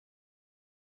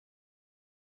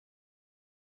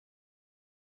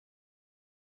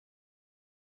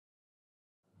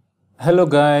Hello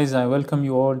guys, I welcome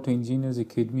you all to Engineers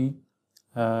Academy.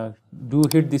 Do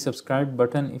hit the subscribe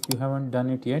button if you haven't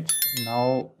done it yet.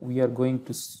 Now we are going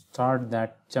to start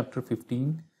that chapter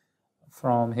 15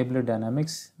 from Hibbeler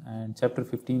Dynamics, and chapter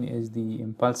 15 is the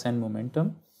impulse and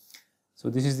momentum.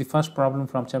 So this is the first problem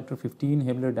from chapter 15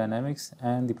 Hibbeler Dynamics,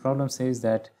 and the problem says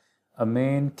that a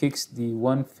man kicks the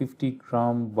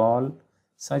 150-gram ball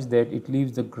such that it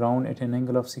leaves the ground at an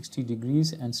angle of 60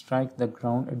 degrees and strikes the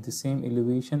ground at the same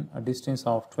elevation a distance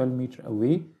of 12 meters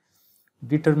away.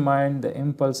 Determine the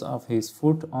impulse of his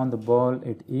foot on the ball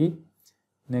at A.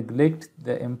 Neglect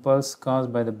the impulse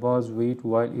caused by the ball's weight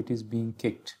while it is being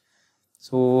kicked.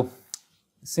 So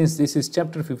since this is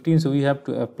chapter 15, so we have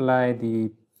to apply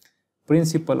the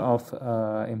principle of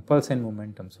impulse and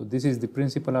momentum. So this is the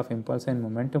principle of impulse and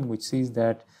momentum, which says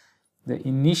that the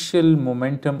initial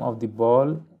momentum of the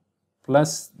ball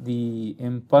plus the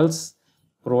impulse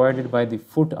provided by the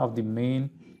foot of the man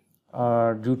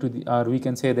are due to the, or we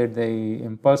can say that the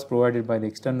impulse provided by the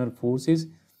external forces,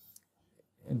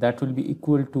 that will be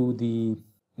equal to the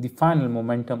final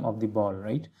momentum of the ball,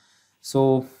 right?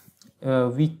 So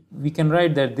we can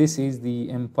write that this is the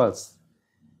impulse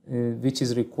which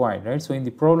is required, right? So in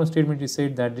the problem statement it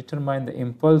said that determine the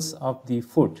impulse of the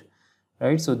foot,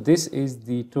 right? So this is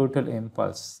the total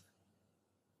impulse.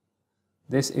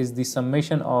 This is the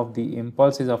summation of the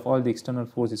impulses of all the external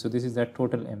forces. So this is that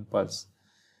total impulse,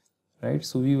 right?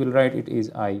 So we will write it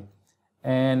is I.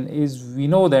 And is we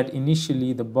know that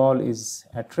initially the ball is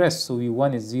at rest, so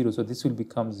V1 is 0, so this will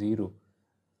become 0.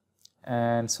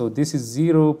 And so this is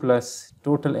 0 plus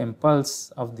total impulse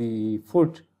of the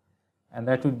foot, and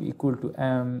that will be equal to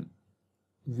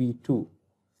mv2.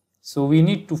 So we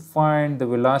need to find the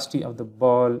velocity of the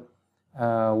ball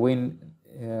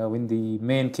when the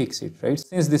man kicks it, right?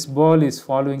 Since this ball is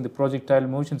following the projectile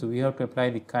motion, so we have to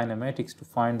apply the kinematics to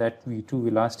find that v2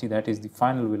 velocity, that is the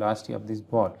final velocity of this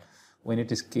ball when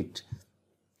it is kicked.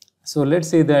 So let's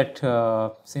say that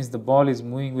since the ball is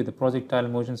moving with the projectile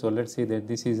motion, so let's say that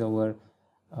this is our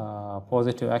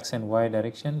positive x and y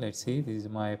direction. Let's say this is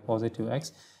my positive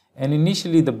x, and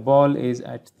initially the ball is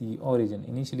at the origin.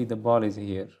 Initially the ball is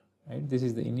here, right? This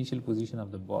is the initial position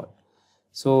of the ball.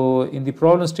 So in the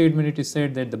problem statement it is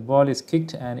said that the ball is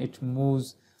kicked and it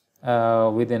moves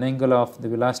with an angle of, the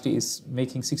velocity is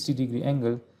making 60-degree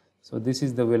angle. So this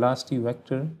is the velocity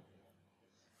vector.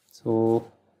 So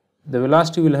the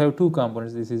velocity will have two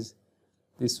components.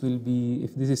 This will be,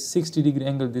 if this is 60-degree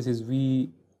angle, this is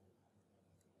v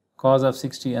cos of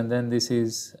 60, and then this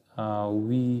is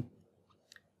v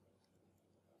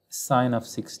sine of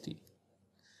 60.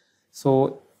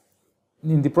 So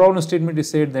in the problem statement it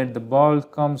said that the ball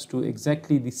comes to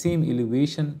exactly the same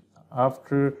elevation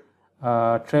after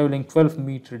traveling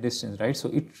 12-meter distance, right?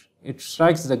 So it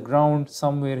strikes the ground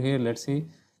somewhere here. Let's say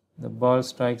the ball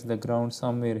strikes the ground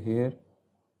somewhere here,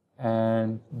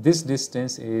 and this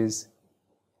distance is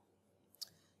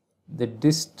the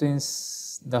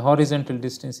distance, the horizontal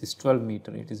distance is 12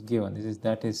 meter. It is given,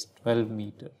 that is 12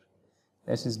 meter,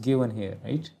 that is given here,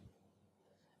 right?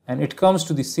 And it comes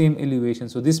to the same elevation.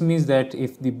 So this means that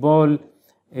if the ball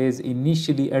is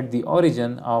initially at the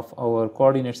origin of our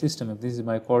coordinate system, if this is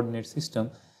my coordinate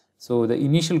system, so the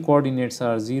initial coordinates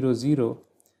are 0, 0,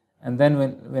 and then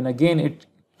when again it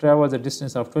travels a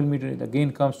distance of 12 meters, it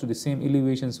again comes to the same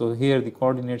elevation. So here the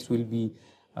coordinates will be,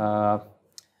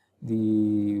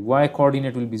 the y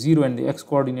coordinate will be 0 and the x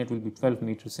coordinate will be 12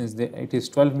 meters, since it is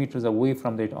 12 meters away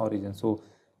from that origin. So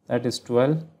that is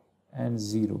 12 and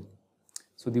 0.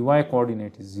 So the y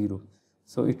coordinate is 0.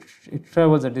 So it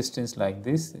travels a distance like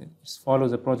this. It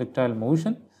follows a projectile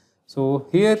motion. So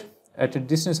here at a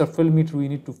distance of 12 meters we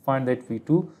need to find that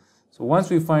v2. So once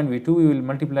we find v2, we will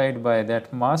multiply it by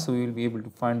that mass. So we will be able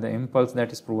to find the impulse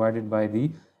that is provided by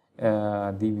the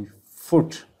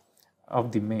foot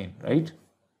of the man, right?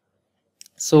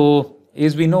 So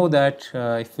as we know that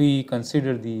if we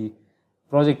consider the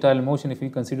projectile motion, if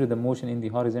we consider the motion in the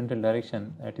horizontal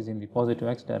direction, that is in the positive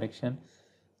x direction,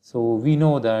 so we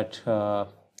know that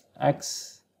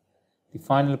x, the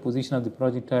final position of the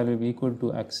projectile, will be equal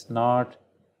to x naught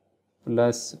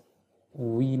plus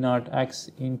v naught x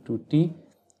into t.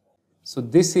 So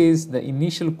this is the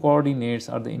initial coordinates,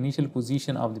 or the initial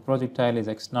position of the projectile is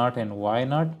x naught and y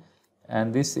naught,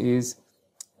 and this is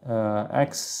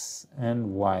x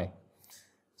and y.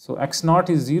 So x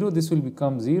naught is 0, this will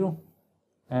become 0,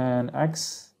 and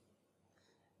x,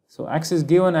 so x is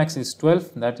given, x is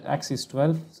 12, that x is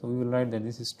 12, so we will write that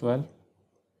this is 12,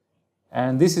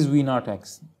 and this is v naught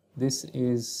x, this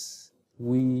is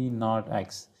v naught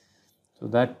x. So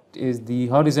that is the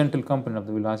horizontal component of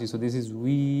the velocity. So this is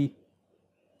v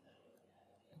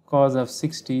cos of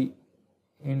 60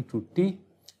 into t,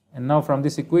 and now from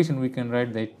this equation we can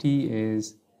write that t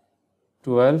is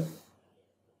 12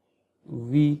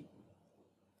 v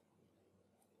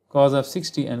cos of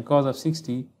 60, and cos of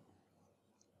 60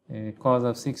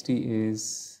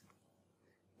 is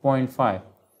 0.5.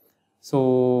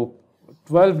 So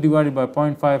 12 divided by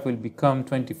 0.5 will become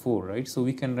 24, right? So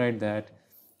we can write that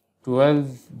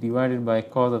 12 divided by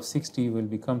cos of 60 will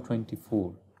become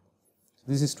 24. So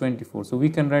this is 24. So we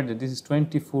can write that this is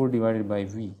 24 divided by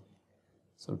v.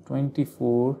 So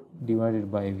 24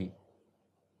 divided by v.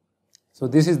 So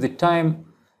this is the time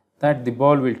that the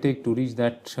ball will take to reach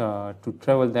that, to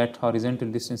travel that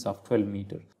horizontal distance of 12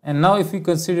 meters. And now if we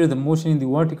consider the motion in the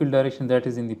vertical direction, that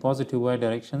is in the positive y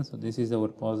direction. So this is our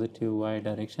positive y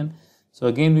direction. So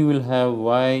again we will have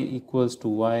y equals to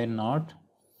y naught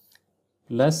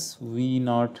plus v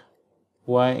naught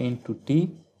y into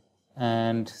t,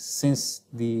 and since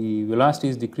the velocity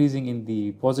is decreasing in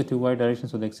the positive y direction,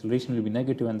 so the acceleration will be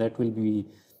negative, and that will be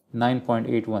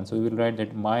 9.81. So we will write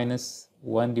that minus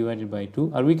 1 divided by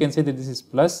 2, or we can say that this is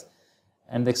plus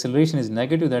and the acceleration is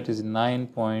negative, that is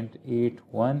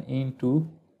 9.81 into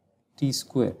t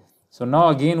square. So now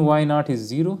again y naught is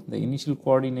 0, the initial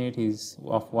coordinate is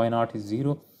of y naught is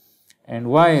 0, and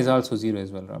y is also 0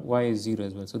 as well, right? Y is 0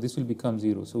 as well, so this will become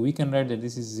 0. So we can write that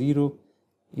this is 0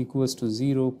 equals to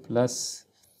 0 plus,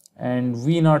 and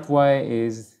v naught y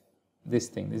is this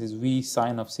thing, this is v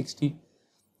sine of 60,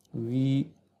 v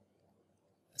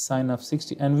sine of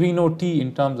 60, and we know t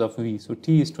in terms of v, so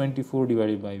t is 24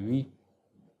 divided by v,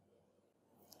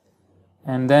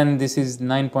 and then this is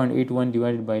 9.81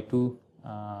 divided by 2,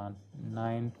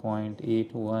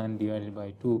 9.81 divided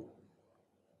by 2,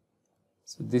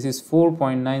 so this is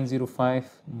 4.905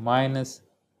 minus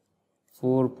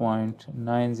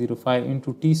 4.905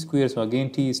 into t square. So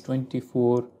again t is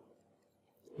 24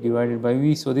 divided by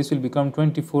v, so this will become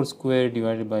 24 square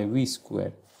divided by v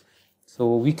square.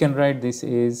 So we can write this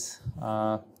is,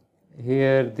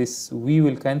 here this v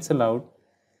will cancel out,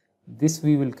 this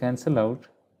v will cancel out,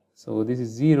 so this is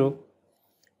 0,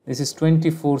 this is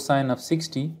 24 sine of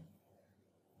 60,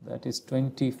 that is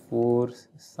 24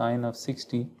 sine of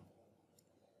 60,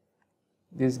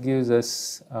 this gives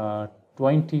us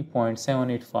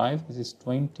 20.785, this is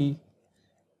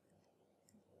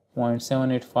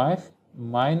 20.785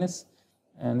 minus,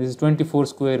 and this is 24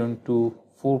 square into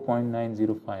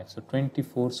 4.905, so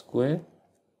 24 square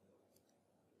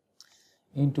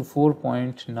into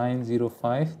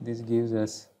 4.905, this gives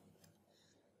us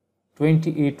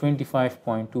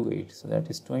 2825.28, so that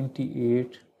is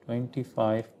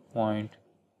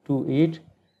 2825.28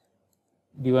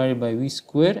 divided by v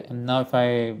square. And now if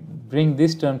I bring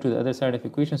this term to the other side of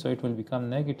equation, so it will become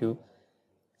negative,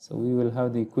 so we will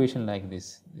have the equation like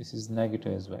this, this is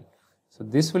negative as well, so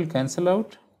this will cancel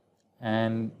out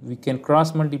and we can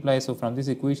cross multiply. So from this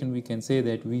equation we can say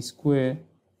that v square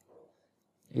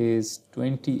is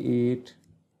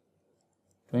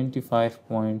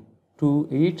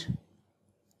 2825.28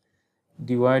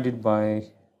 divided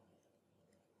by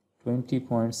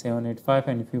 20.785,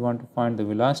 and if we want to find the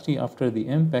velocity after the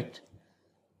impact,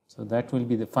 so that will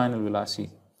be the final velocity.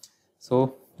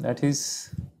 So that is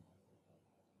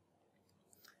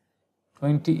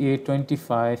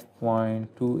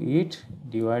 2825.28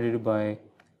 divided by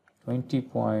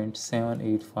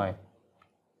 20.785.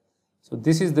 So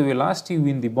this is the velocity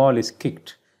when the ball is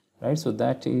kicked, right? So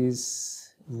that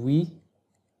is v,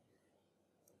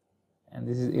 and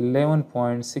this is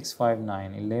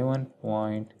 11.659,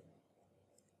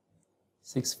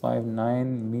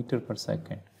 11.659 meter per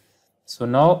second. So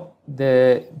now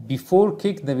the before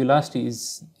kick the velocity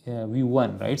is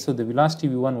v1, right? So the velocity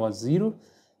v1 was 0,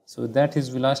 so that is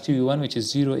velocity v1 which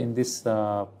is 0 in this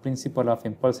principle of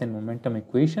impulse and momentum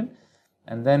equation.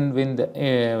 And then when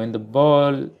the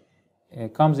ball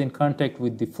comes in contact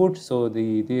with the foot, so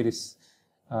there is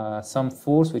some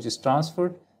force which is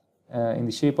transferred in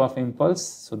the shape of impulse,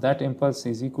 so that impulse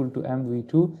is equal to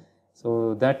mv2,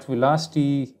 so that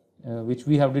velocity which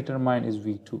we have determined is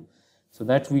v2, so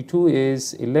that v2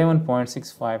 is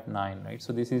 11.659, right?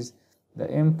 So this is the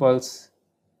impulse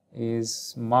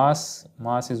is mass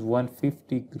is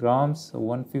 150 grams, so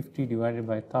 150 divided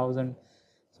by 1000,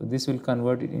 so this will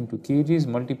convert it into kgs,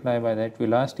 multiply by that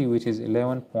velocity which is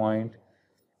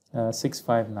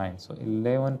 11.659, so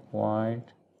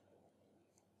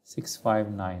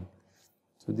 11.659,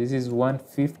 so this is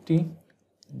 150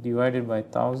 divided by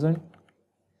 1000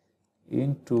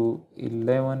 into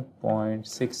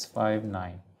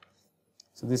 11.659,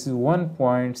 so this is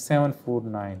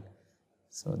 1.749,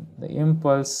 so the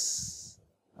impulse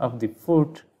of the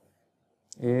foot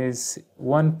is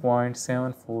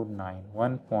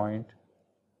 1.749,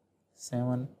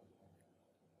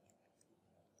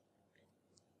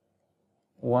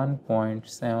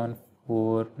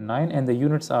 1.749 and the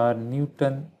units are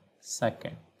Newton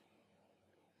second.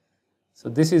 So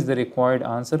this is the required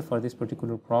answer for this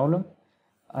particular problem.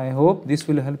 I hope this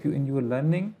will help you in your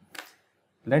learning.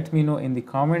 Let me know in the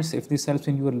comments if this helps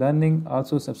in your learning.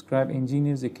 Also subscribe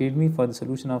Engineers Academy for the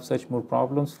solution of such more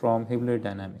problems from Hibbeler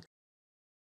Dynamics.